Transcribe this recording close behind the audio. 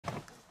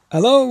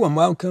Hello and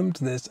welcome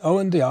to this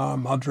O&DR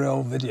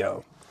Modurol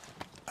video.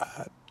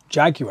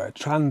 Jaguar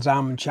Trans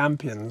Am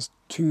Champions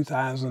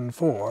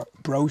 2004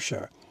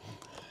 brochure.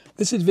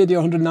 This is video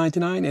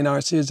 199 in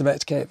our series of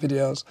XK8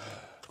 videos,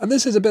 and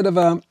this is a bit of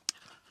a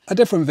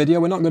different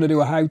video. We're not going to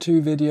do a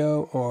how-to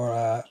video or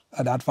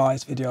an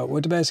advice video.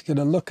 We're basically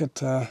going to look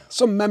at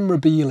some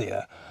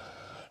memorabilia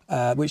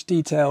which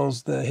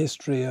details the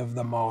history of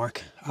the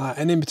marque,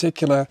 and in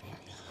particular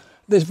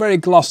this very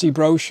glossy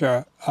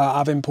brochure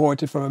I've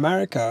imported from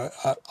America.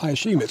 I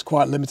assume it's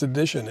quite limited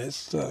edition.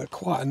 It's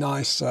quite a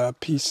nice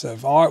piece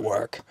of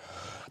artwork.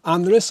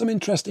 And there is some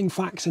interesting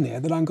facts in here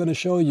that I'm going to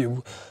show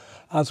you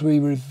as we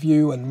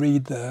review and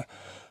read the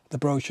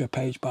brochure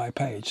page by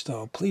page.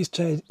 So please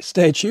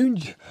stay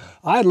tuned.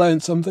 I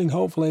learned something.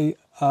 Hopefully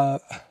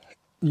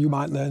you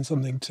might learn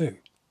something too.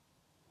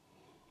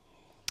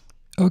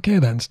 Okay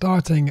then,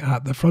 starting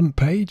at the front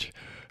page,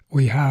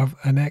 we have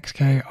an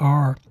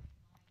XKR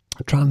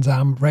Trans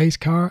Am race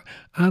car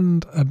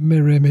and a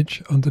mirror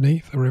image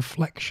underneath, a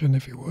reflection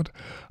if you would,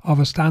 of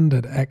a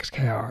standard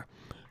XKR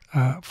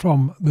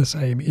from the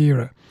same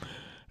era.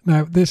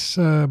 Now this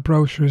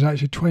brochure is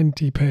actually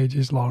 20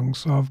 pages long,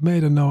 so I've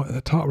made a note at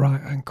the top right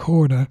hand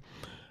corner,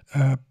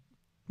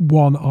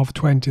 1 of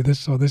 20.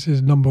 So this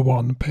is number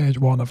 1, page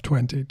 1 of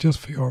 20, just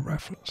for your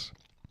reference.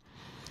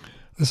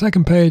 The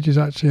second page is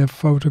actually a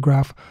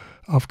photograph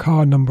of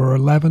car number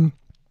 11,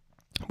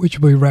 which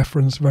will be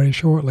referenced very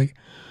shortly.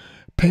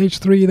 Page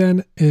 3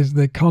 then is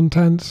the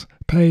contents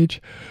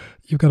page.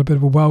 You've got a bit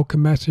of a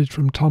welcome message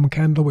from Tom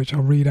Kendall, which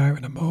I'll read out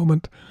in a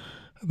moment.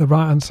 At the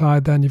right hand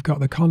side then you've got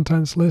the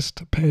contents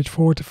list, page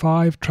 4 to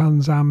 5,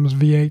 Trans Am's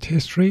V8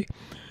 history.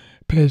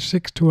 Page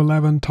 6 to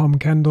 11, Tom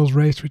Kendall's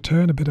race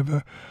return, a bit of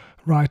a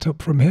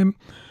write-up from him.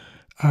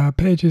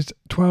 Pages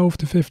 12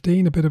 to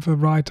 15, a bit of a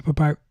write-up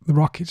about the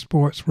Rocket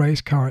Sports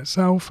race car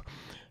itself.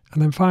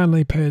 And then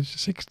finally page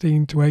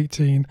 16 to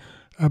 18,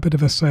 a bit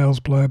of a sales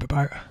blurb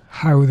about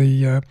how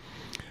the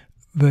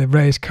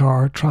race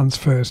car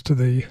transfers to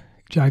the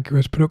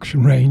Jaguar's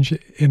production range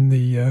in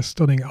the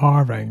stunning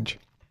R range.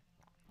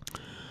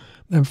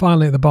 Then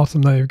finally at the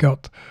bottom there you've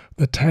got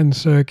the 10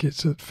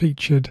 circuits that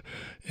featured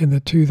in the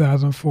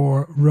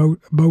 2004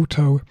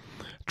 Moto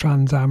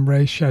Trans Am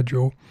race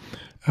schedule.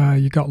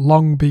 You've got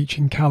Long Beach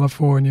in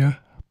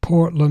California,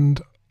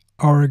 Portland,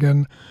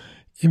 Oregon,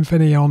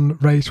 Infineon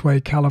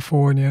Raceway,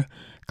 California,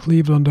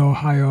 Cleveland,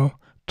 Ohio,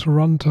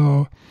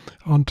 Toronto,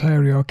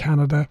 Ontario,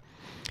 Canada,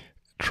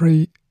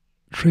 Trios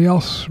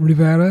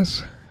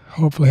Riveras,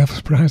 hopefully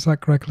I've pronounced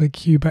that correctly,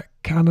 Quebec,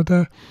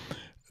 Canada,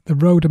 the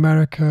Road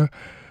America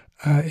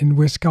in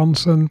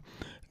Wisconsin,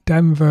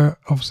 Denver,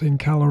 obviously in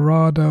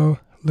Colorado,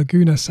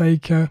 Laguna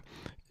Seca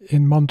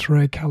in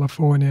Monterey,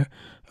 California,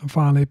 and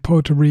finally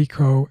Puerto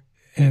Rico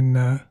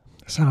in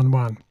San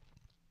Juan.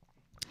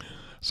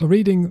 So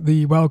reading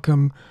the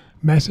welcome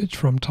message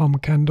from Tom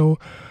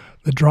Kendall,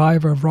 the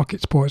driver of Rocket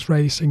Sports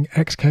Racing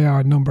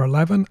XKR number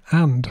 11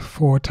 and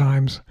 4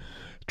 times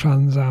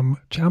Trans Am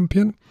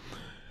champion.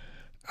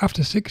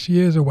 After 6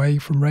 years away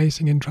from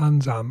racing in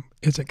Trans Am,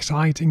 it's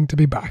exciting to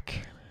be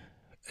back.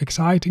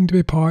 Exciting to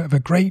be part of a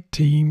great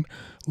team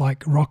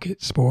like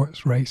Rocket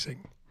Sports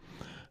Racing.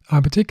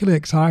 I'm particularly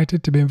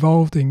excited to be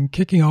involved in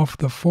kicking off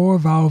the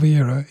 4-valve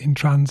era in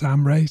Trans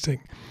Am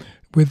racing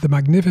with the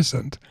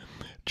magnificent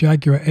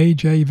Jaguar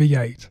AJ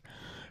V8,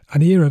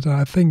 an era that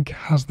I think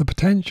has the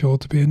potential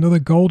to be another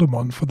golden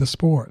one for the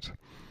sport.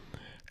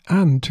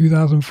 And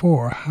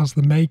 2004 has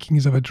the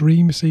makings of a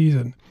dream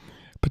season,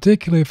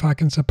 particularly if I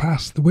can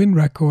surpass the win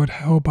record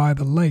held by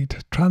the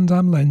late Trans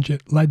Am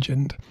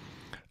legend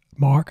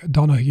Mark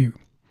Donoghue.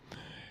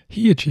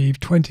 He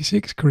achieved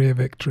 26 career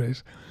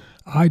victories.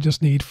 I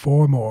just need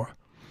 4 more.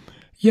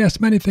 Yes,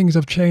 many things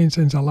have changed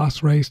since I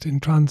last raced in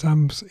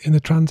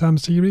the Trans Am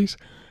series,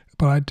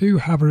 but I do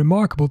have a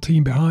remarkable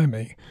team behind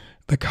me.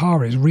 The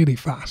car is really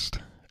fast,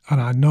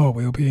 and I know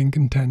we'll be in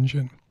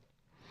contention.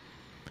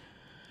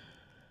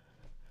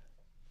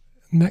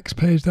 Next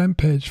page then,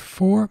 page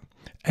 4.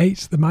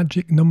 8's the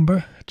magic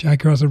number.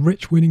 Jaguar has a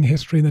rich winning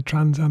history in the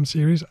Trans Am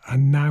series,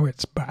 and now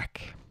it's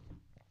back.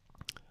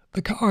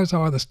 The cars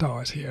are the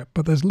stars here,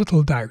 but there's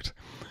little doubt.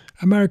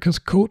 America's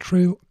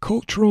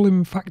cultural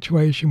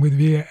infatuation with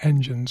V8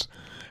 engines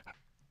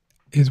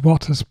is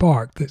what has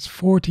sparked this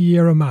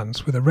 40-year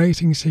romance with a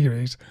racing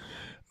series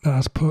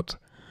that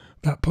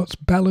puts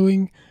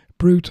bellowing,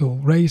 brutal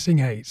racing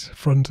 8s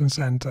front and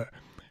centre.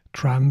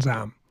 Trans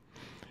Am.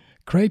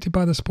 Created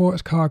by the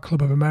Sports Car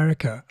Club of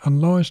America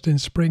and launched in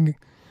spring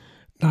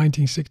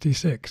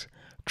 1966,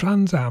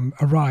 Trans Am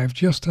arrived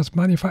just as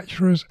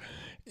manufacturers'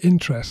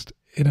 interest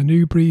in a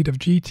new breed of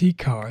GT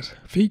cars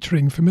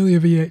featuring familiar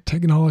V8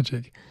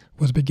 technology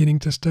was beginning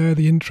to stir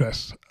the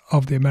interest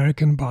of the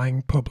American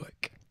buying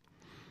public.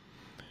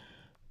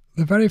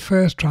 The very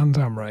first Trans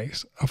Am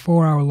race, a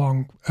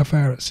 4-hour-long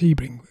affair at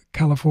Sebring,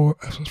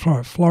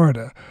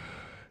 Florida,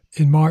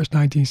 in March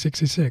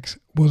 1966,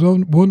 was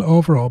won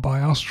overall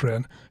by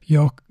Austrian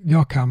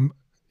Joachim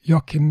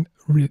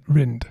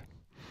Rindt,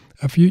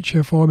 a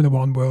future Formula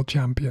One world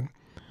champion.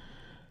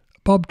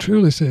 Bob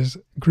Tullius's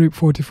Group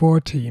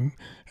 44 team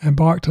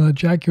embarked on a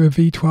Jaguar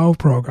V12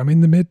 program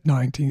in the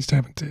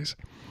mid-1970s.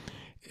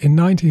 In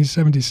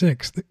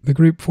 1976, the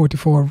Group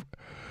 44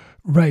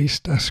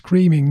 raced a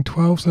screaming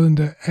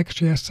 12-cylinder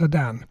XJS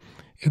sedan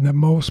in the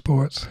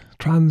Motorsports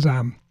Trans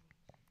Am,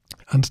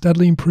 and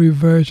steadily improved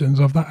versions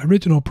of that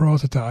original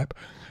prototype,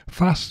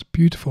 fast,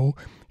 beautiful,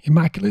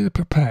 immaculately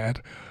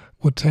prepared,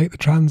 would take the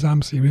Trans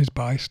Am series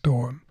by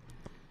storm.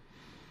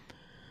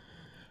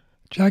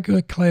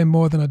 Jaguar claimed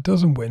more than a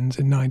dozen wins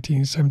in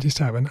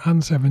 1977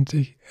 and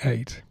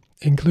 78,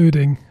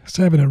 including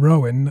 7 in a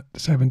row in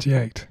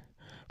 78,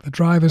 the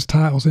drivers'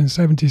 titles in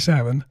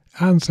 77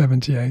 and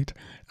 78,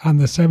 and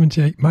the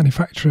 78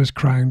 manufacturer's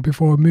crown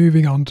before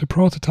moving on to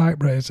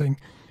prototype racing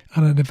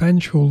and an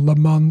eventual Le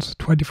Mans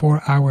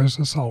 24 Hours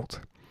assault.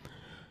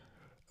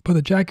 But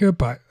the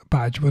Jaguar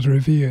badge was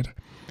revered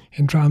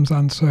in Trans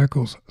Am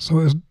circles, so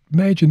it was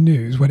major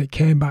news when it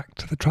came back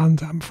to the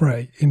Trans Am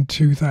fray in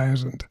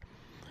 2000.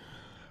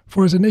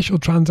 For his initial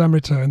Trans Am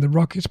return, the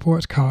Rocket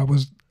Sports car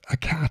was a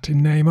cat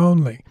in name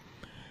only,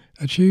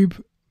 a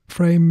tube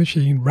frame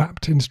machine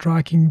wrapped in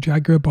striking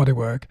Jaguar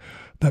bodywork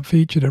that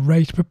featured a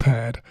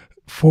race-prepared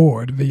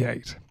Ford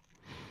V8.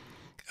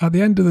 At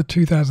the end of the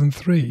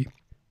 2003,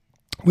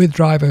 with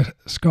driver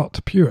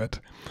Scott Pruitt,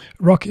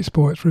 Rocket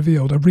Sports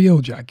revealed a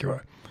real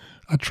Jaguar,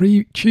 a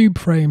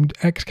tube-framed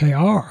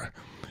XKR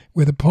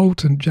with a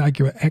potent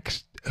Jaguar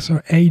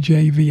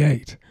AJ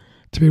V8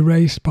 to be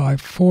raced by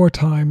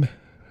four-time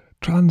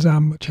Trans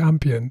Am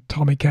champion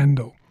Tommy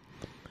Kendall.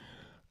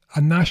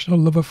 A national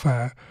love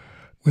affair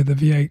with the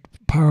V8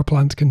 power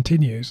plant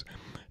continues,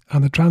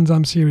 and the Trans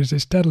Am series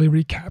is steadily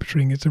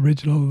recapturing its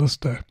original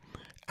luster,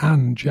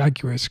 and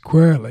Jaguar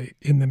squarely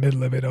in the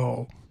middle of it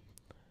all.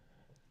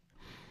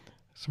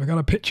 So we got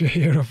a picture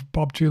here of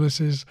Bob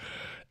Tullius's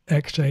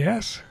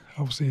XJS.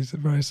 Obviously, it's a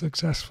very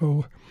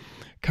successful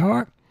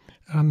car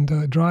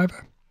and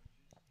driver.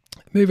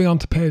 Moving on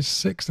to page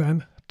 6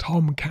 then,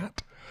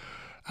 Tomcat.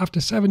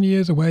 After 7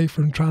 years away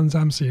from Trans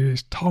Am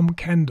series, Tom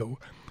Kendall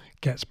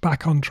gets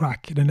back on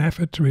track in an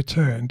effort to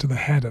return to the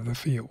head of the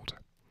field.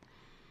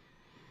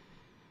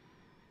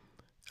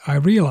 I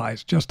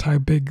realise just how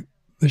big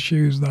the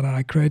shoes that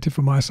I created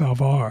for myself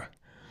are,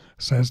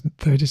 says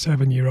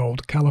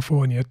 37-year-old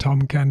California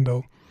Tom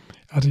Kendall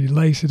as he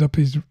laces up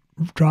his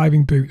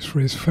driving boots for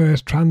his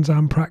first Trans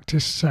Am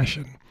practice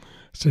session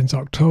since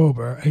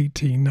October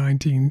 18,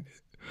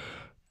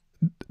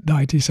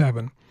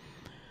 1997.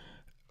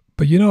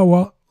 But you know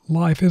what?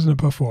 Life isn't a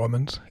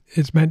performance,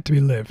 it's meant to be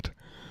lived.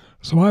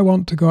 So I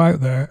want to go out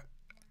there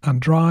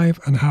and drive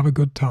and have a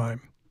good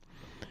time.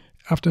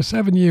 After a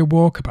 7-year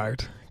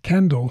walkabout,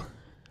 Kendall,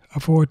 a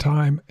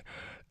 4-time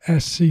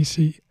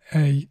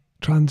SCCA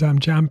Trans Am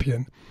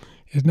champion,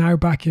 is now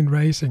back in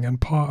racing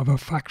and part of a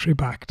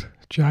factory-backed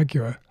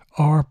Jaguar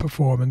R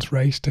Performance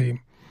race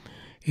team.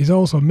 He's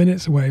also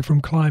minutes away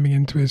from climbing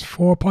into his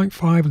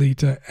 4.5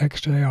 litre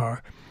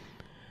XJR.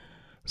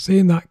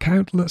 Seeing that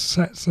countless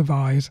sets of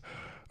eyes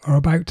are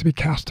about to be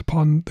cast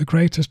upon the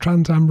greatest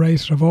Trans Am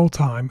racer of all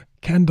time,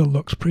 Kendall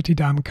looks pretty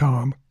damn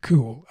calm,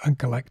 cool and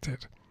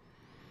collected.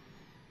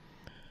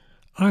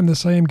 I'm the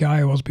same guy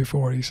I was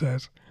before, he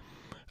says.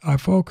 My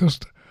focus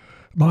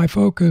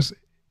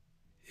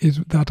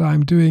is that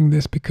I'm doing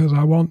this because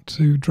I want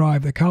to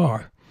drive the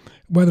car.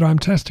 Whether I'm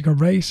testing or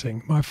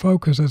racing, my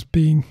focus is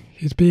being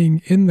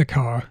in the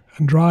car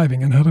and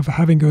driving and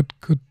having a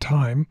good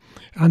time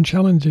and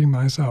challenging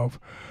myself.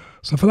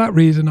 So for that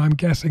reason, I'm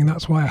guessing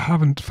that's why I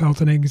haven't felt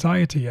an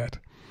anxiety yet.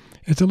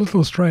 It's a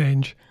little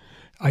strange.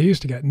 I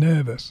used to get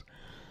nervous.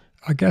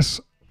 I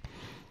guess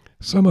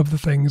some of the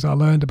things I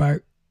learned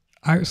about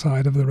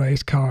outside of the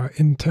race car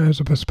in terms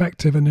of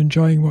perspective and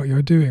enjoying what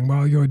you're doing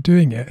while you're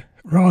doing it,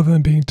 rather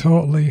than being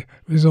totally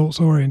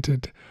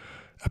results-oriented,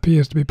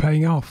 appears to be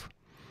paying off.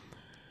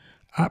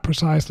 At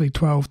precisely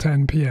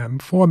 12:10 p.m,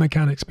 4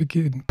 mechanics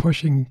begin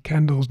pushing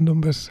Kendall's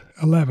numbers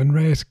 11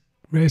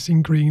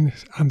 racing green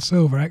and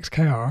silver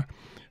XKR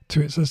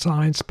to its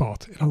assigned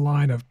spot in a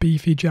line of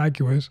beefy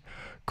Jaguars,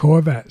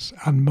 Corvettes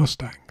and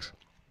Mustangs.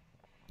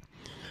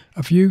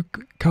 A few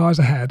cars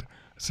ahead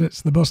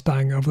sits the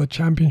Mustang of the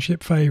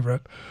championship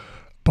favourite,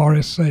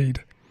 Boris Said.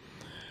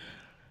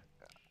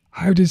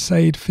 How did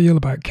Said feel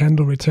about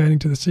Kendall returning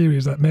to the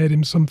series that made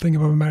him something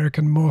of an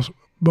American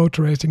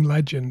motor racing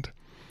legend?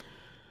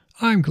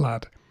 I'm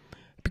glad,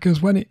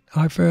 because when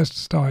I first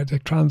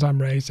started Trans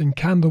Am racing,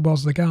 Kendall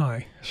was the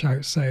guy,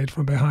 shouts Said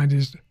from behind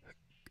his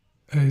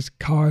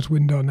car's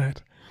window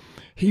net.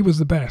 He was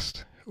the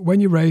best. When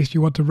you race,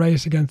 you want to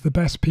race against the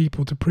best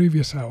people to prove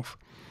yourself.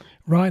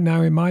 Right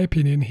now, in my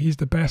opinion, he's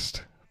the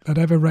best that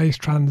ever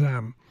raced Trans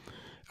Am.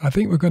 I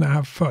think we're going to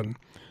have fun.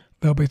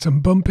 There'll be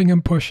some bumping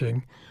and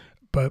pushing,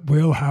 but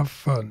we'll have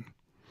fun.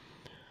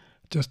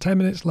 Just 10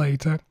 minutes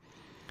later,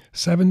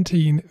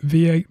 17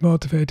 V8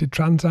 motivated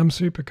Trans Am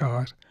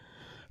supercars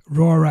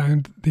roar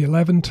around the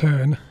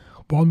 11-turn,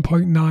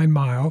 1.9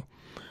 mile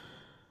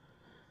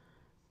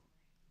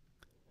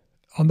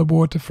on the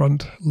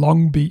waterfront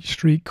Long Beach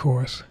Street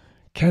course.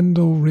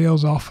 Kendall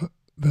reels off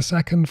the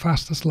second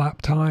fastest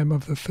lap time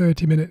of the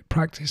 30-minute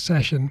practice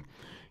session,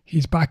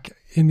 he's back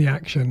in the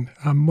action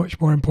and, much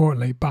more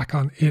importantly, back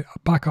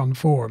on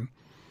form.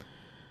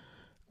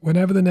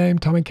 Whenever the name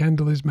Tommy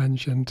Kendall is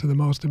mentioned to the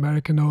most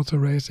American auto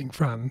racing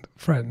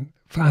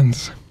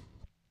fans,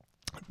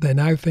 they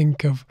now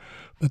think of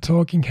the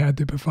talking head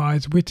who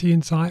provides witty,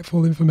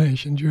 insightful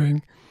information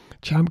during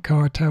Champ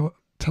Car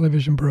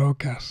television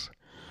broadcasts.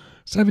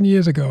 7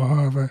 years ago,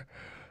 however,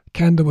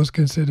 Kendall was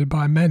considered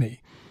by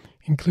many,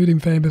 including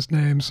famous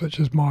names such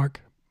as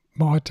Mark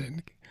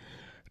Martin,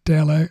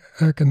 Dale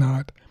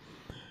Earnhardt,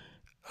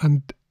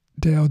 and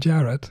Dale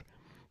Jarrett,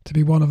 to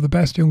be one of the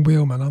best young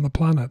wheelmen on the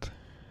planet.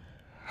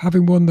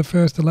 Having won the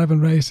first 11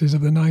 races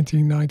of the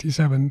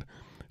 1997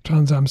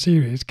 Trans Am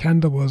Series,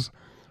 Kendall was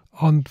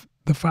on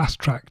the fast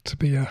track to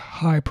be a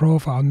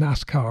high-profile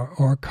NASCAR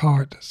or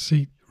kart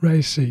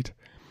race seat.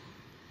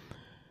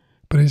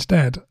 But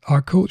instead,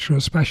 our culture,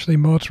 especially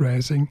motor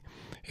racing,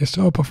 is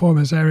so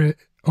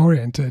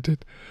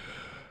performance-oriented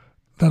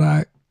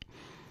that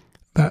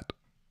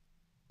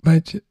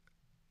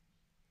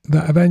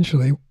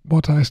eventually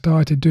what I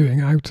started doing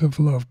out of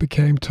love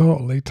became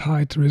totally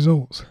tied to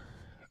results.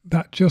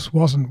 That just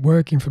wasn't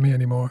working for me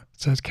anymore,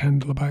 says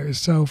Kendall about his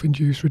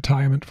self-induced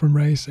retirement from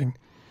racing.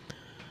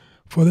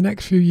 For the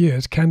next few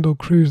years, Kendall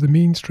cruised the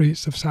mean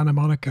streets of Santa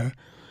Monica,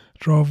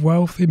 drove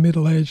wealthy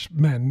middle-aged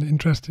men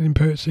interested in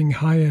purchasing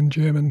high-end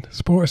German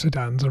sports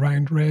sedans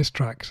around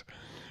racetracks.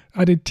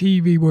 I did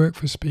TV work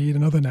for Speed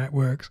and other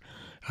networks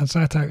and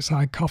sat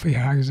outside coffee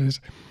houses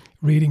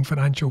reading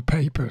financial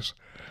papers.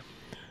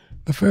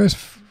 The first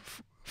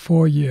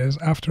 4 years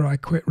after I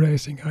quit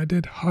racing, I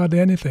did hardly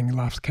anything,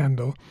 laughs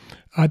Kendall.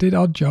 I did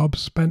odd jobs,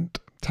 spent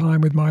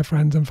time with my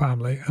friends and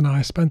family, and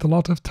I spent a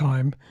lot of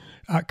time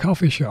at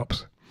coffee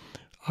shops.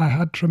 I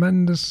had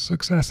tremendous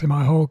success in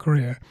my whole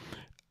career,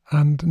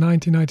 and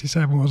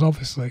 1997 was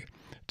obviously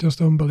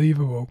just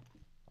unbelievable.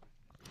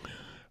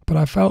 But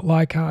I felt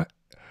like I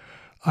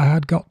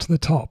had got to the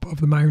top of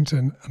the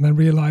mountain and then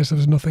realised there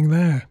was nothing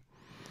there.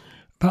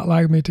 That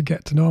allowed me to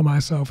get to know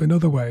myself in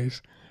other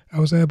ways. I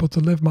was able to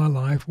live my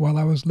life while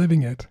I was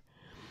living it,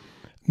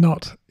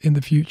 not in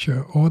the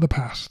future or the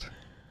past.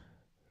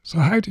 So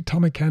how did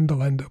Tommy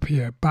Kendall end up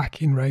here,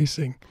 back in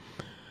racing?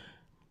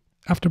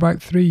 After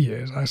about 3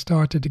 years, I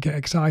started to get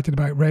excited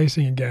about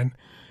racing again,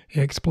 he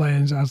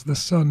explains, as the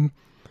sun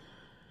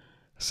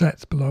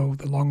sets below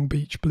the Long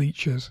Beach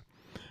bleachers.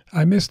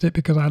 I missed it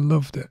because I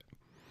loved it.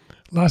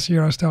 Last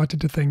year I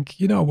started to think,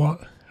 you know what,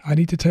 I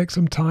need to take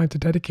some time to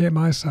dedicate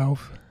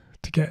myself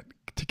to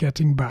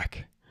getting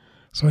back.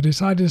 So I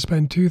decided to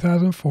spend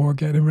 2004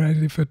 getting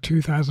ready for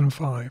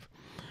 2005.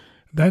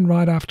 Then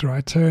right after,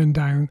 I turned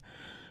down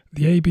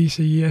the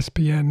ABC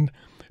ESPN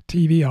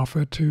TV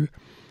offer to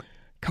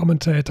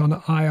commentate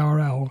on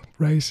IRL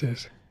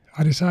races.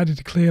 I decided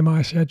to clear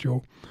my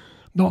schedule.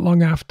 Not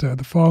long after,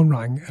 the phone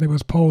rang and it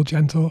was Paul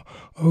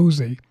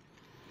Gentilozzi.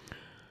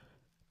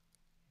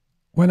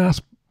 When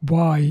asked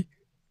why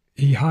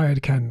he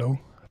hired Kendall,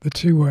 the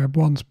two were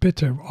once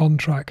bitter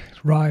on-track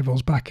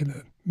rivals back in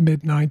the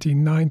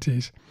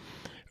mid-1990s.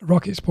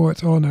 Rocket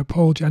Sports owner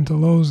Paul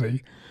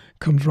Gentilozzi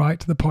comes right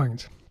to the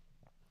point.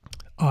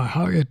 I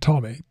hired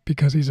Tommy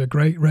because he's a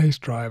great race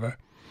driver.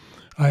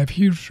 I have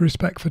huge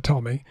respect for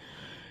Tommy.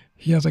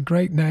 He has a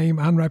great name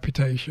and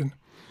reputation.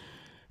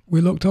 We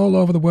looked all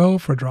over the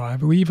world for a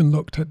driver. We even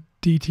looked at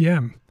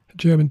DTM,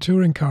 German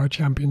Touring Car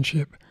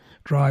Championship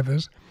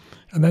drivers,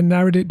 and then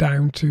narrowed it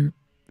down to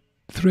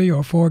 3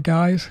 or 4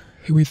 guys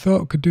who we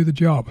thought could do the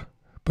job.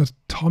 But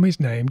Tommy's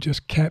name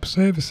just kept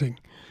surfacing.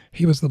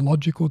 He was the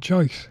logical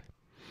choice.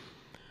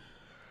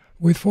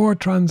 With 4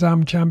 Trans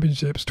Am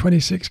championships,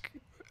 26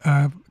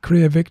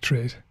 career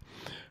victories,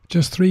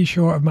 just 3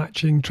 short of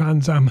matching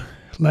Trans Am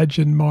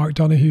legend Mark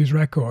Donoghue's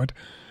record,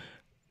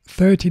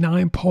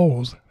 39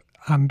 poles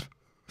and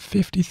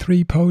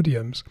 53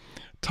 podiums,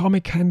 Tommy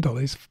Kendall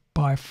is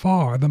by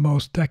far the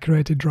most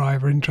decorated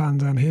driver in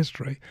Trans Am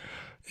history.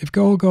 If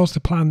all goes to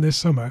plan this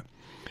summer,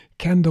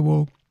 Kendall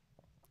will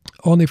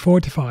only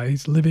fortify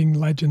his living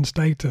legend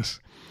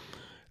status.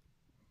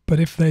 But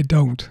if they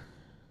don't,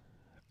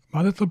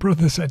 my little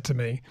brother said to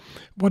me,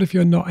 "What if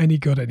you're not any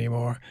good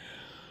anymore?"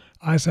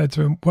 I said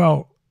to him,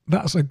 "Well,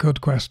 that's a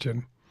good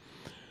question.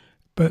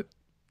 But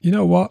you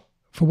know what?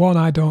 For one,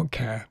 I don't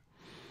care.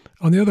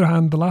 On the other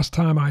hand, the last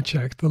time I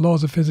checked, the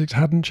laws of physics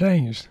hadn't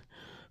changed.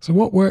 So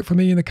what worked for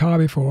me in the car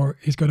before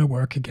is going to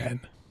work again."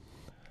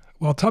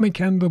 While Tommy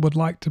Kendall would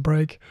like to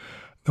break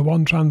the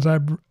one Trans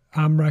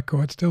Am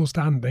record still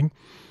standing,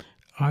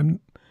 I'm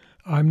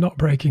not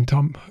breaking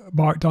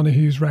Mark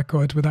Donoghue's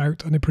record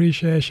without an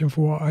appreciation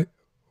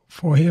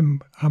for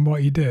him and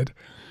what he did.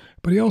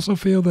 But he also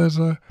feels there's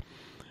a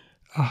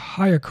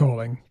higher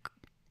calling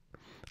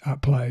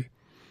at play.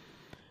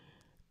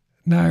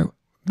 Now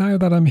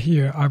that I'm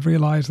here, I've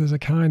realised there's a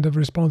kind of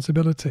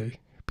responsibility,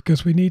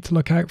 because we need to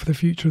look out for the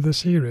future of the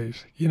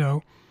series. You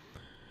know,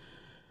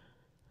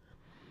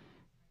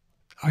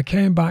 I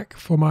came back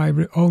for my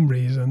own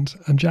reasons,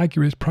 and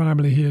Jaguar is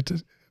primarily here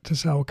to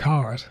sell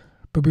cars,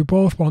 but we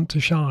both want to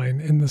shine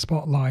in the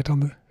spotlight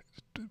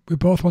We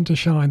both want to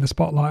shine the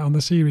spotlight on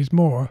the series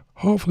more,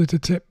 hopefully to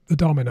tip the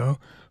domino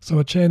so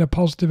a chain of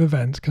positive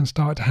events can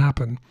start to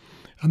happen,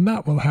 and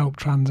that will help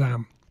Trans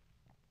Am.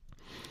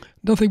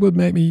 Nothing would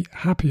make me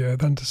happier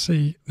than to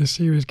see the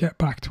series get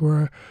back to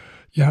where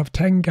you have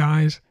 10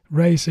 guys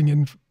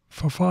racing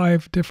for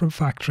 5 different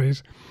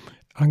factories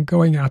and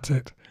going at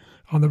it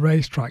on the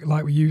racetrack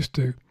like we used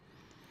to.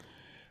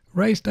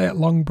 Race day at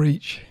Long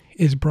Beach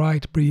is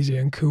bright, breezy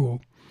and cool.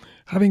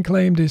 Having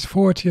claimed his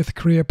 40th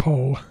career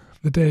pole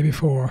the day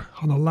before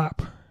on a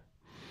lap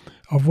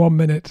of 1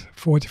 minute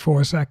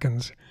 44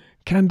 seconds,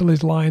 Kendall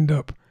is lined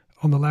up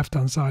on the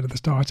left-hand side of the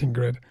starting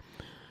grid.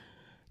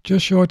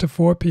 Just short of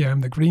 4 p.m,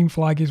 the green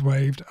flag is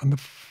waved and the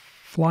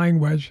flying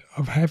wedge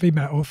of heavy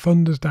metal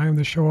thunders down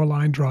the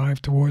shoreline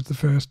drive towards the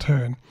first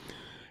turn.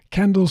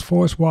 Kendall's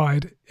forced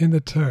wide in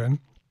the turn,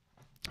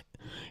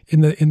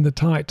 in the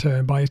tight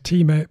turn by his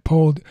teammate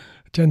Paul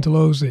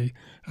Gentilozzi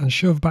and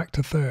shoved back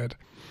to third.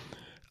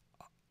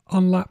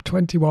 On lap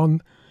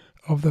 21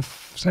 of the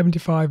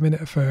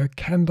 75-minute affair,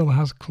 Kendall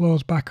has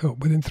closed back up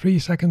within 3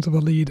 seconds of the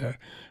leader.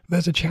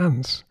 There's a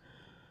chance.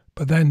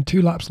 But then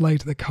 2 laps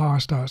later, the car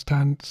starts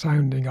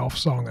sounding off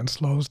song and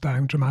slows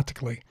down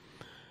dramatically.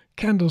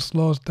 Kendall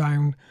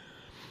slowly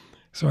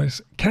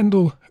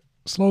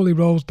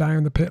rolls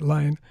down the pit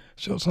lane,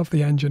 shuts off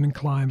the engine and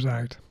climbs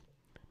out.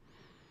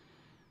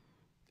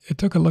 It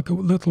took a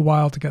little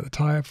while to get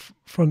the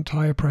front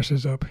tyre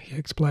pressures up, he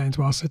explains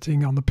while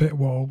sitting on the pit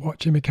wall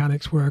watching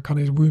mechanics work on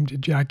his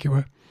wounded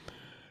Jaguar.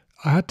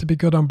 I had to be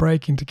good on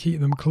braking to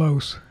keep them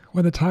close.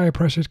 When the tyre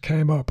pressures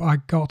came up, I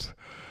got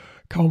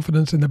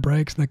confidence in the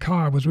brakes and the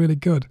car was really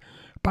good,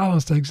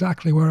 balanced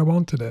exactly where I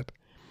wanted it.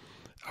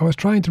 I was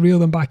trying to reel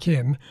them back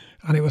in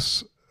and it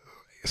was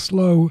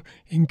slow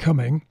in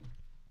coming.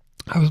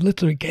 I was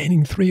literally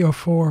gaining 3 or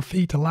 4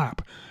 feet a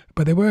lap,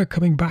 but they were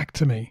coming back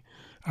to me.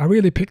 I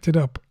really picked it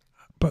up,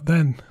 but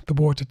then the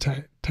water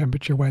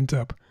temperature went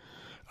up.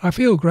 I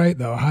feel great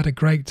though, I had a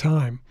great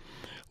time.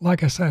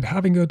 Like I said,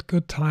 having a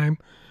good time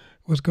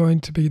was going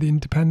to be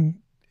independent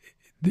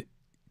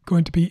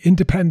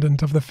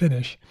of the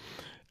finish,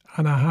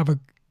 and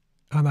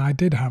I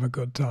did have a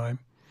good time.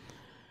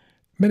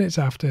 Minutes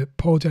after,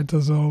 Paul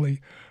Gentilozzi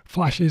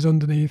flashes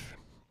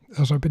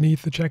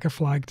beneath the checker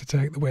flag to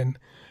take the win.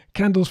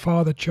 Kendall's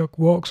father, Chuck,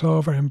 walks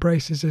over and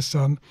embraces his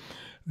son.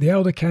 The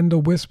elder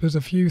Kendall whispers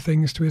a few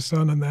things to his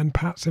son and then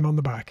pats him on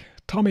the back.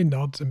 Tommy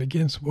nods and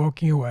begins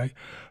walking away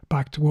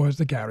back towards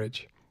the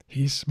garage.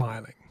 He's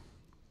smiling.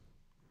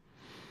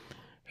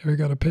 Here we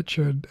got a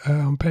picture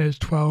on page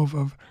 12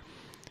 of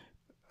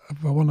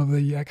one of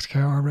the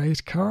XKR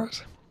race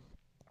cars.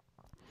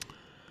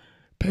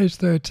 Page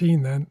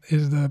 13 then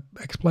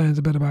explains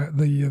a bit about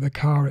the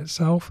car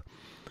itself.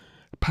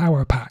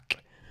 Power pack.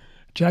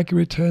 Jaguar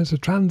returns to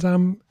Trans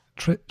Am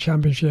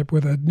Championship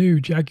with a new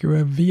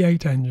Jaguar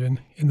V8 engine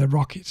in the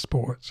Rocket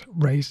Sports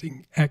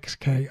Racing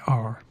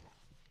XKR.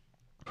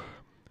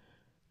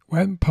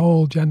 When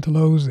Paul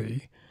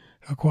Gentilozzi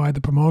acquired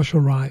the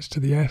promotional rights to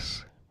the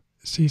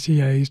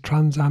SCCA's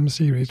Trans Am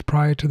series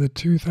prior to the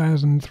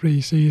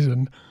 2003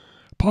 season,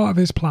 part of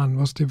his plan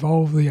was to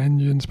evolve the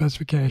engine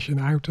specification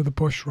out of the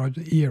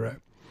pushrod era.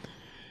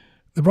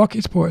 The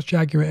Rocket Sports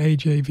Jaguar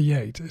AJ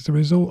V8 is a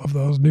result of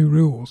those new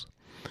rules,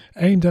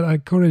 aimed at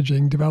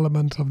encouraging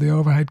development of the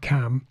overhead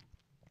cam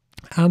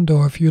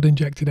and/or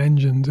fuel-injected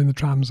engines in the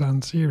Trans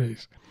Am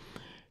series.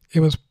 It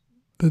was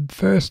the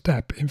first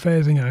step in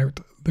phasing out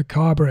the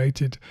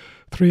carbureted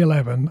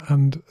 311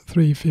 and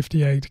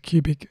 358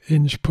 cubic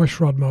inch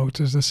pushrod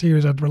motors the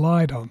series had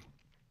relied on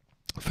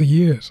for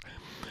years.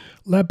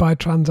 Led by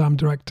Trans Am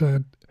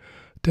director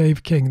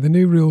Dave King, the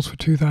new rules for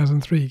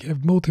 2003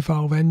 gave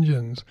multi-valve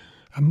engines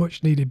a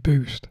much-needed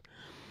boost.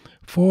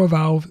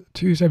 4-valve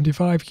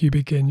 275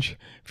 cubic inch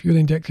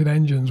fuel-injected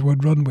engines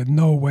would run with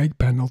no weight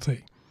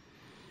penalty.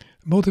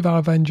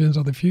 Multi-valve engines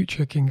are the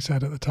future, King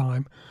said at the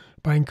time.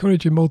 By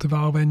encouraging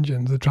multi-valve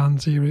engines, the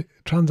Trans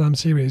Am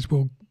series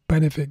will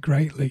benefit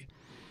greatly.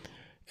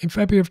 In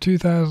February of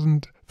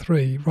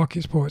 2003,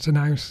 Rocket Sports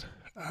announced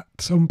at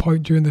some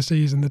point during the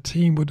season the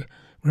team would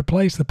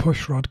replace the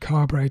pushrod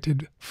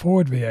carbureted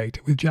Ford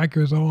V8 with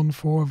Jaguar's own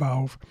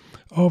 4-valve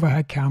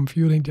overhead cam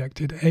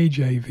fuel-injected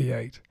AJ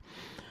V8.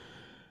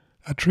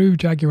 A true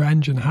Jaguar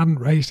engine hadn't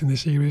raced in the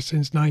series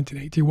since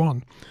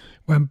 1981,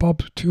 when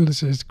Bob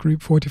Tullius'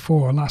 Group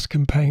 44 last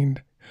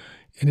campaigned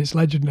in its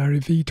legendary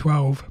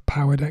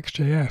V12-powered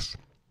XJS.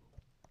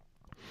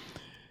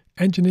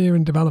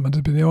 Engineering development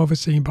has been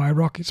overseen by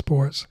Rocket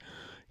Sports'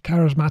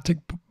 charismatic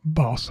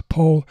boss,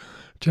 Paul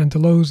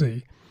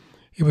Gentilozzi.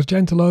 It was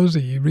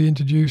Gentilozzi who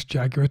reintroduced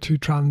Jaguar to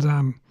Trans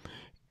Am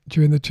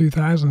during the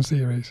 2000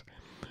 series.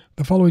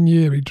 The following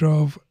year, he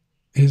drove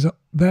his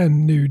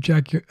then new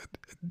Jaguar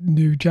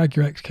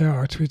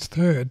XKR to its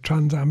 3rd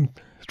Trans Am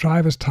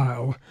driver's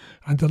title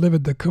and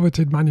delivered the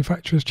coveted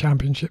Manufacturers'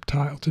 Championship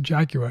title to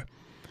Jaguar.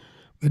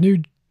 The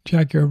new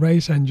Jaguar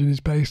race engine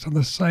is based on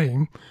the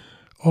same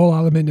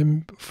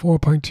all-aluminium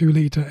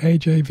 4.2-litre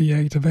AJ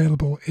V8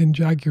 available in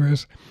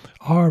Jaguar's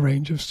R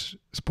range of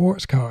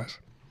sports cars.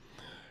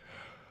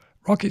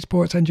 Rocket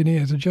Sports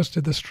engineers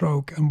adjusted the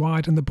stroke and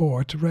widened the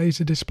bore to raise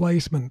the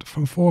displacement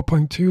from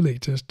 4.2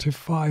 litres to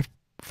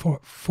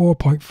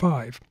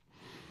 4.5.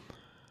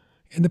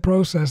 In the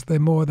process, they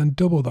more than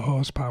doubled the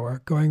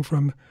horsepower, going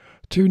from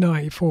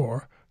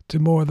 294 to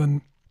more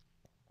than...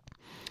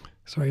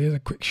 Sorry, here's a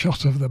quick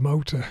shot of the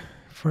motor.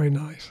 Very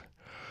nice.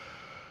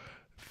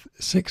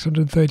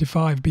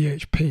 635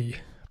 bhp.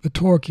 The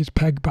torque is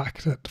pegged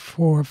back at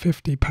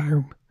 450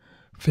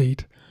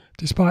 pound-feet.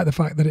 Despite the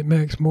fact that it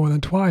makes more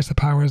than twice the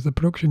power as the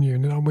production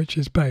unit on which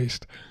it's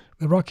based,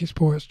 the Rocket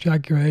Sports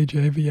Jaguar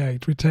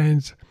AJ-V8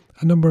 retains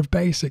a number of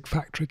basic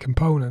factory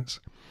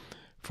components.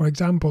 For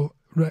example,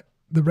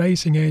 the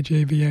racing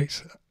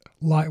AJ-V8's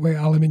lightweight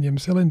aluminium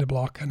cylinder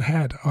block and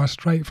head are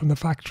straight from the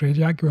factory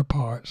Jaguar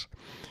parts,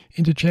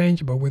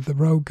 interchangeable with the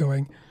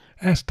road-going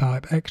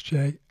S-Type,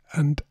 XJ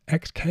and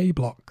XK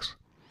blocks.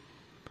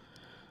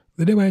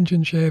 The new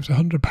engine shaves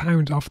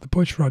 £100 off the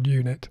pushrod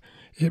unit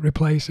it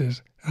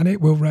replaces, and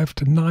it will rev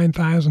to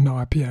 9,000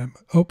 RPM,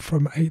 up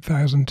from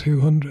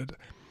 8,200.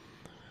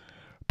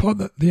 Put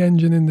the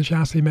engine in the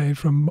chassis made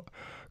from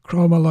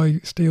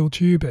chromalloy steel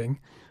tubing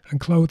and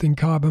clothed in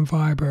carbon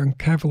fibre and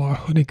Kevlar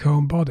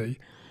honeycomb body,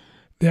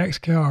 the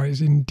XKR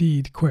is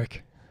indeed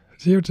quick.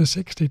 0 to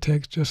 60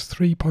 takes just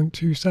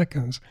 3.2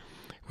 seconds,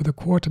 with a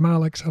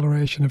quarter-mile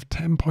acceleration of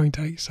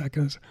 10.8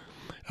 seconds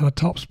and a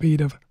top speed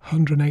of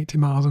 180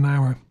 miles an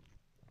hour.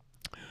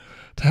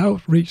 To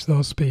help reach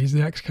those speeds,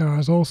 the XKR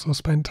has also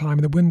spent time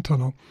in the wind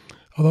tunnel,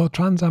 although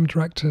Trans Am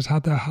directors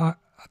had their eye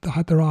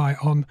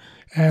on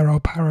aero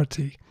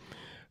parity.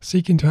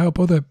 Seeking to help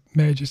other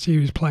major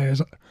series players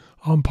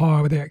on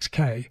par with the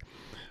XK,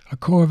 a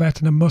Corvette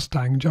and a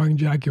Mustang joined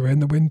Jaguar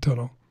in the wind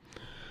tunnel.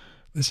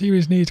 The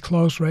series needs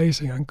close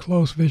racing and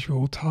close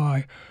visual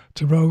tie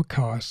to road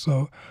cars,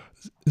 so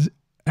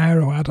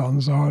aero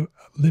add-ons are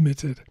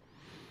limited.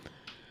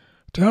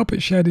 To help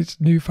it shed its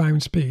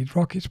newfound speed,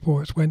 Rocket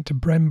Sports went to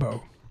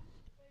Brembo.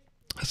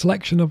 A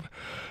set of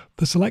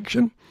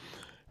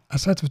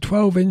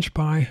 12-inch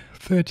by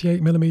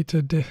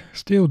 38mm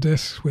steel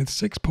discs with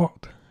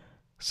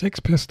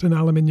 6-piston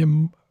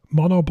aluminium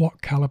monoblock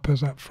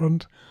calipers at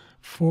front,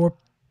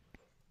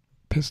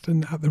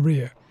 4-piston at the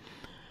rear.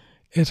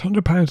 It's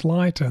 £100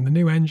 lighter, and the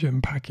new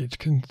engine package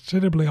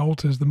considerably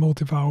alters the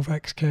multi-valve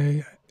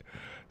XK8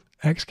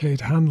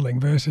 handling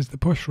versus the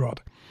pushrod.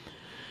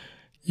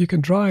 You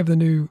can drive the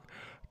new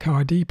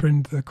car deeper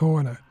into the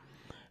corner,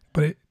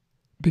 but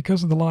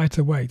because of the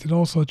lighter weight, it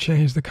also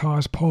changed the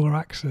car's polar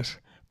axis,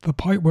 the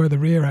point where the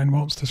rear end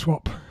wants to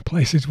swap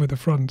places with the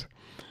front.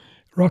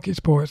 Rocket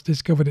Sports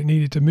discovered it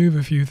needed to move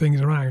a few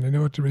things around in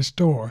order to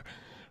restore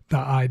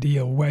that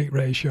ideal weight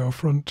ratio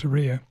front to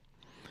rear.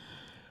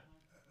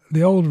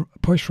 The old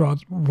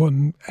pushrod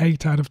won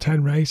 8 out of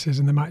 10 races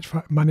in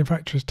the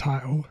manufacturer's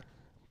title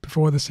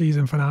before the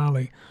season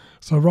finale,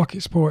 so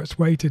Rocket Sports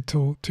waited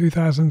till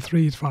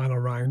 2003's final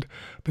round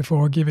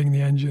before giving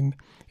the engine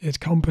its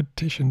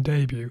competition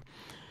debut.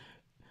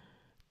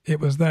 It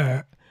was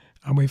there,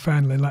 and we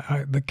finally let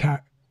out the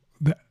cat.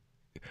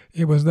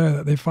 It was there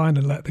that they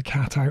finally let the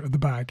cat out of the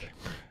bag,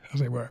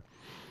 as it were.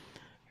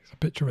 It's a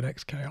picture of an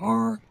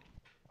XKR.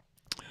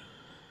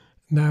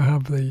 Now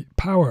have the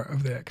power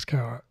of the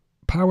XKR.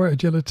 Power,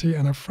 agility,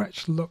 and a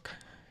fresh look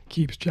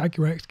keeps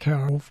Jaguar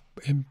XKR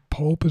in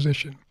pole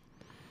position.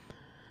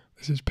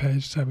 This is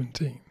page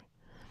 17.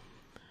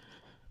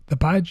 The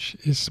badge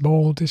is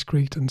small,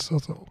 discreet, and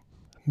subtle,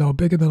 no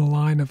bigger than a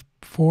line of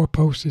 4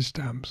 postage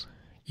stamps.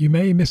 You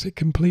may miss it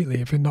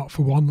completely if not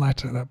for one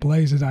letter that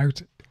blazes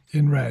out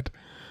in red.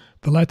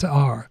 The letter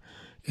R.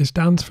 It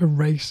stands for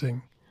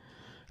racing.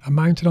 And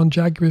mounted on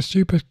Jaguar's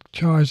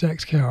supercharged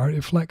XKR, it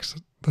reflects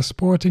the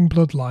sporting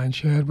bloodline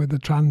shared with the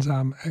Trans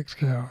Am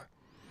XKR.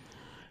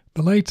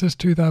 The latest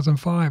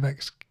 2005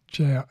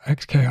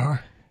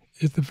 XKR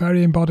is the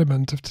very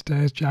embodiment of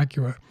today's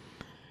Jaguar.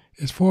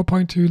 Its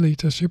 4.2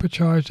 litre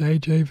supercharged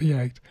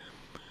AJ-V8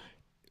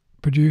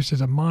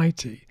 produces a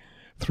mighty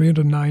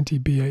 390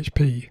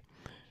 bhp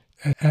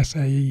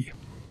SAE,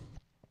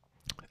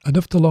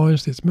 enough to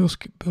launch its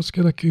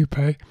muscular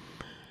coupe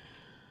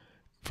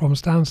from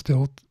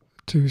standstill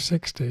to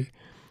 60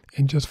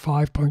 in just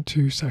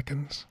 5.2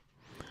 seconds.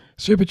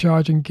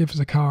 Supercharging gives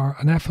the car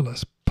an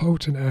effortless,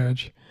 potent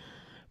urge.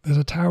 There's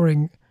a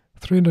towering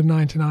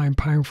 399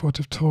 pound-foot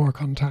of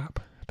torque on tap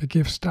that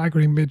gives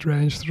staggering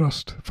mid-range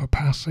thrust for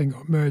passing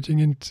or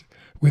merging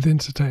with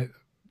interstate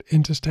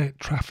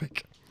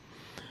traffic.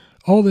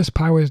 All this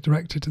power is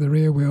directed to the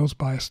rear wheels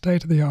by a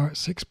state-of-the-art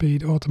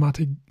 6-speed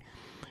automatic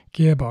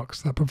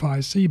gearbox that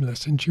provides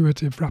seamless,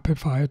 intuitive,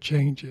 rapid-fire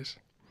changes.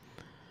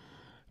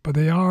 But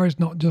the R is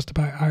not just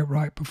about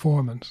outright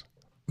performance.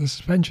 The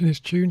suspension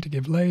is tuned to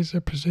give laser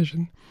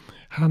precision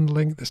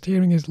handling, the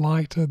steering is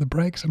lighter, the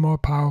brakes are more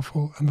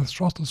powerful, and the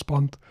throttle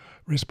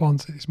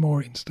response is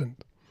more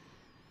instant.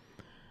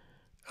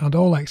 And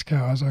all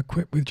XKRs are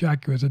equipped with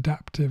Jaguar's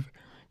adaptive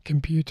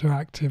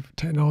computer-active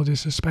technology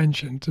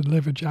suspension to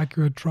deliver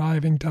Jaguar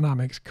driving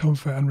dynamics,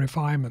 comfort and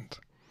refinement.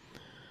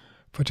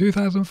 For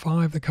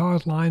 2005, the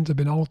car's lines have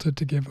been altered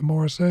to give a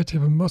more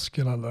assertive and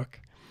muscular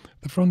look.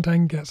 The front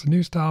end gets a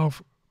new style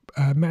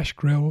mesh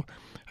grille,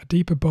 a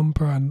deeper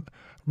bumper and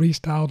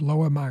restyled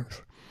lower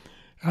mouth.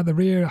 At the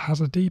rear it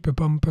has a deeper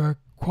bumper,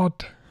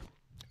 quad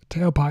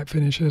tailpipe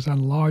finishes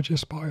and larger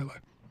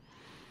spoiler.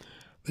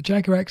 The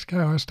Jaguar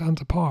XKR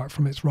stands apart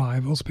from its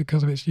rivals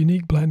because of its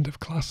unique blend of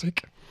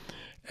classic,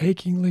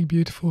 achingly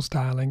beautiful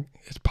styling,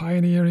 its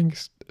pioneering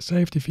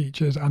safety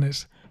features and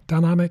its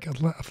dynamic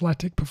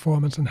athletic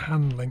performance and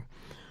handling.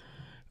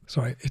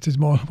 It is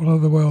one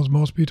of the world's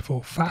most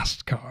beautiful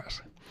fast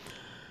cars.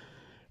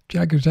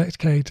 Jaguar's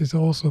XK8 has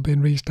also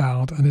been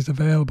restyled and is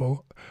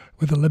available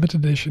with a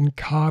limited edition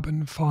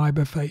carbon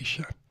fibre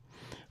fascia.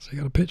 So you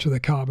got a picture of the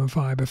carbon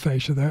fibre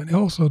fascia there, and it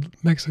also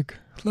makes a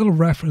little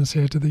reference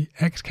here to the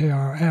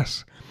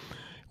XKRS,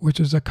 which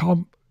is a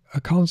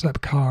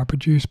concept car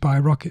produced by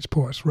Rocket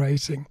Sports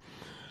Racing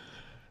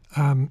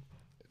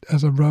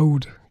as a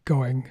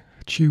road-going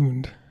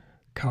tuned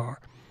car,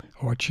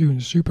 or a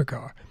tuned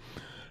supercar.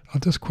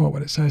 I'll just quote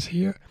what it says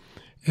here.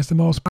 It's the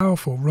most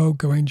powerful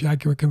road-going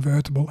Jaguar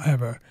convertible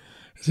ever.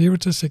 0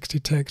 to 60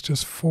 takes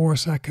just 4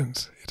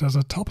 seconds. It has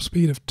a top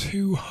speed of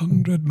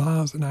 200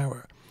 miles an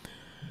hour.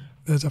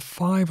 There's a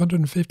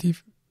 550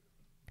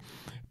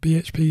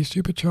 bhp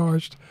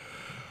supercharged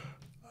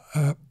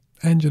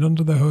engine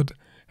under the hood.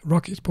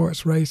 Rocket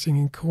Sports Racing,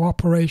 in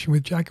cooperation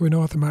with Jaguar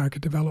North America,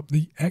 developed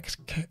the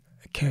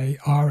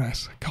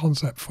XKRS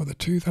concept for the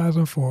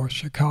 2004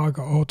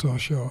 Chicago Auto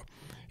Show.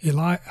 It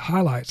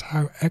highlights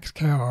how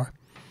XKR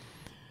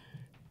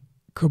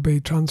could be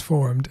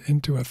transformed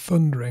into a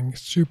thundering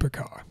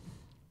supercar.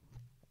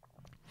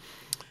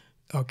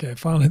 Okay,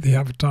 finally the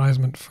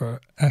advertisement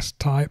for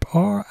S-Type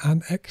R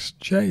and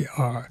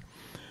XJR.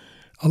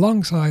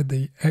 Alongside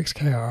the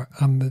XKR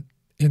and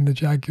in the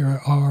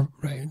Jaguar R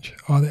range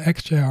are the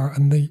XJR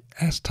and the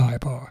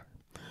S-Type R.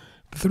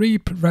 The three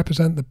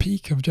represent the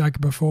peak of Jaguar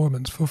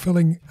performance,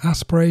 fulfilling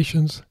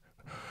aspirations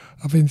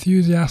of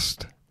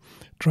enthusiast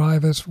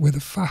drivers with the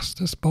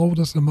fastest,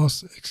 boldest and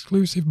most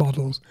exclusive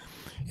models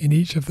in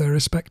each of their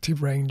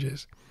respective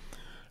ranges.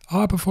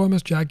 R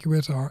performance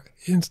Jaguars are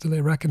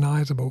instantly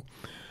recognisable.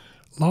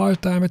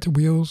 Large diameter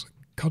wheels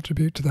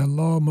contribute to their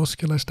low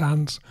muscular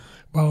stance,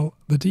 while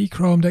the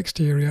de-chromed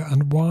exterior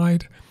and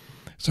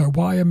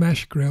wire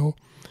mesh grille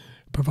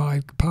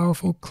provide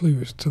powerful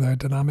clues to their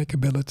dynamic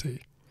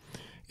ability.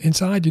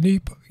 Inside,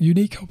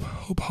 unique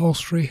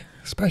upholstery,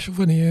 special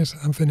veneers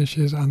and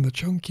finishes, and the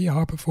chunky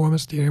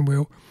R-performance steering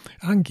wheel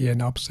and gear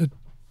knobs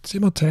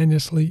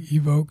simultaneously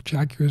evoke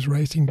Jaguar's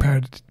racing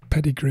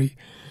pedigree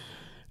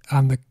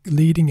and the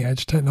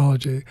leading-edge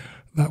technology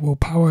that will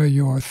power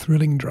your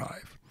thrilling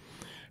drive.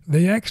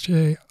 The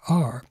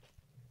XJR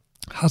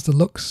has the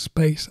look,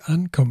 space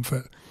and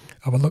comfort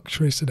of a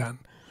luxury sedan,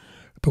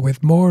 but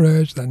with more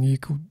urge than you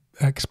could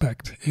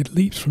expect. It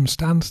leaps from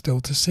standstill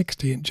to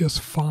 60 in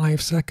just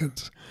 5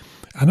 seconds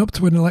and up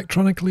to an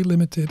electronically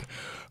limited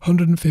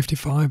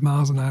 155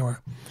 miles an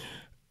hour.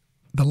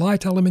 The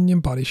light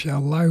aluminium body shell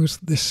allows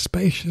this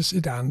spacious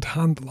sedan to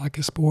handle like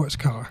a sports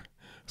car,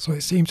 so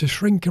it seems to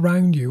shrink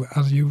around you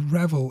as you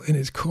revel in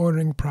its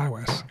cornering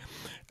prowess,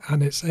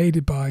 and it's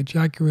aided by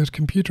Jaguar's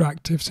computer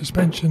active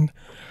suspension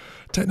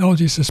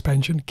technology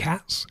suspension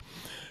CATS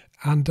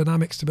and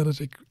dynamic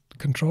stability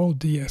control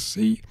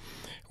DSC,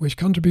 which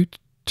contribute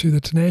to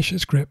the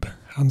tenacious grip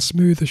and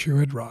smooth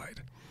assured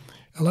ride.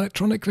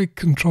 Electronically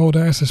controlled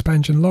air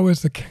suspension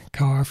lowers the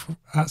car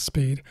at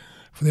speed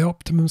for the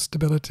optimum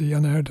stability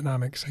and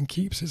aerodynamics and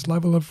keeps its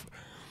level of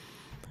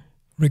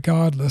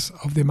regardless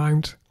of the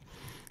amount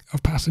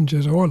of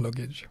passengers or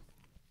luggage.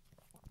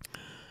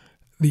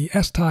 The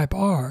S-Type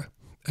R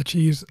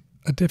achieves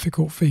a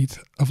difficult feat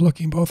of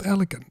looking both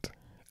elegant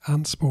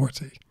and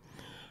sporty.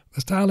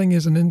 The styling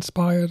is an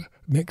inspired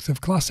mix of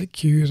classic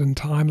cues and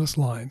timeless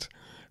lines,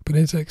 but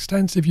in its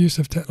extensive use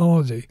of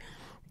technology,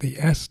 the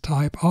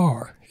S-Type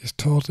R is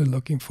totally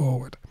looking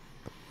forward.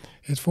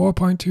 Its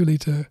 4.2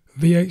 litre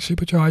V8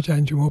 supercharged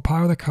engine will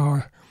power the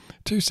car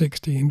to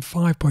 60 in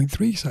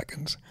 5.3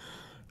 seconds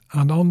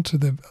and on to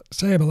the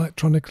same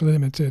electronically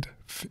limited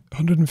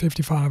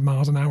 155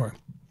 miles an hour.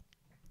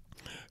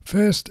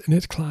 First in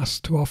its class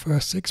to offer a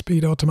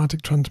 6-speed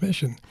automatic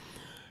transmission,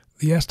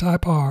 the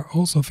S-Type R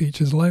also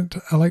features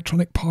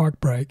electronic park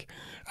brake,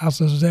 as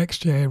does the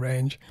XJ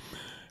range,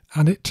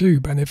 and it too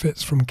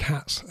benefits from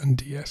CATS and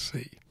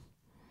DSC.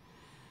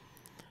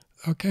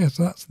 Okay,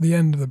 so that's the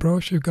end of the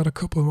brochure. We've got a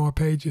couple more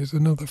pages,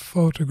 another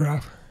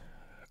photograph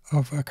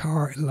of a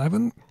car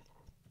 11.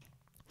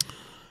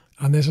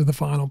 And this is the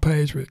final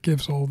page which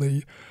gives all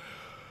the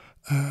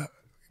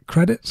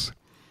credits.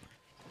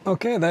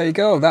 Okay, there you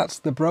go. That's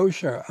the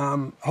brochure.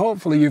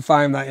 Hopefully you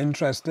found that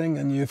interesting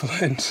and you've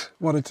learned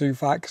one or two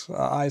facts.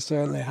 I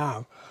certainly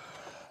have.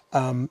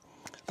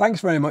 Thanks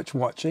very much for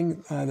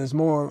watching. There's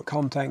more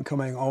content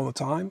coming all the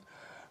time.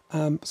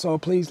 So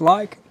please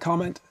like,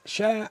 comment,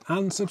 share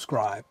and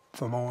subscribe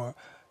for more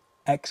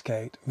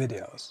XK8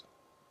 videos.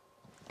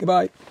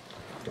 Goodbye.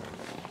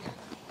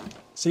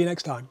 See you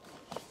next time.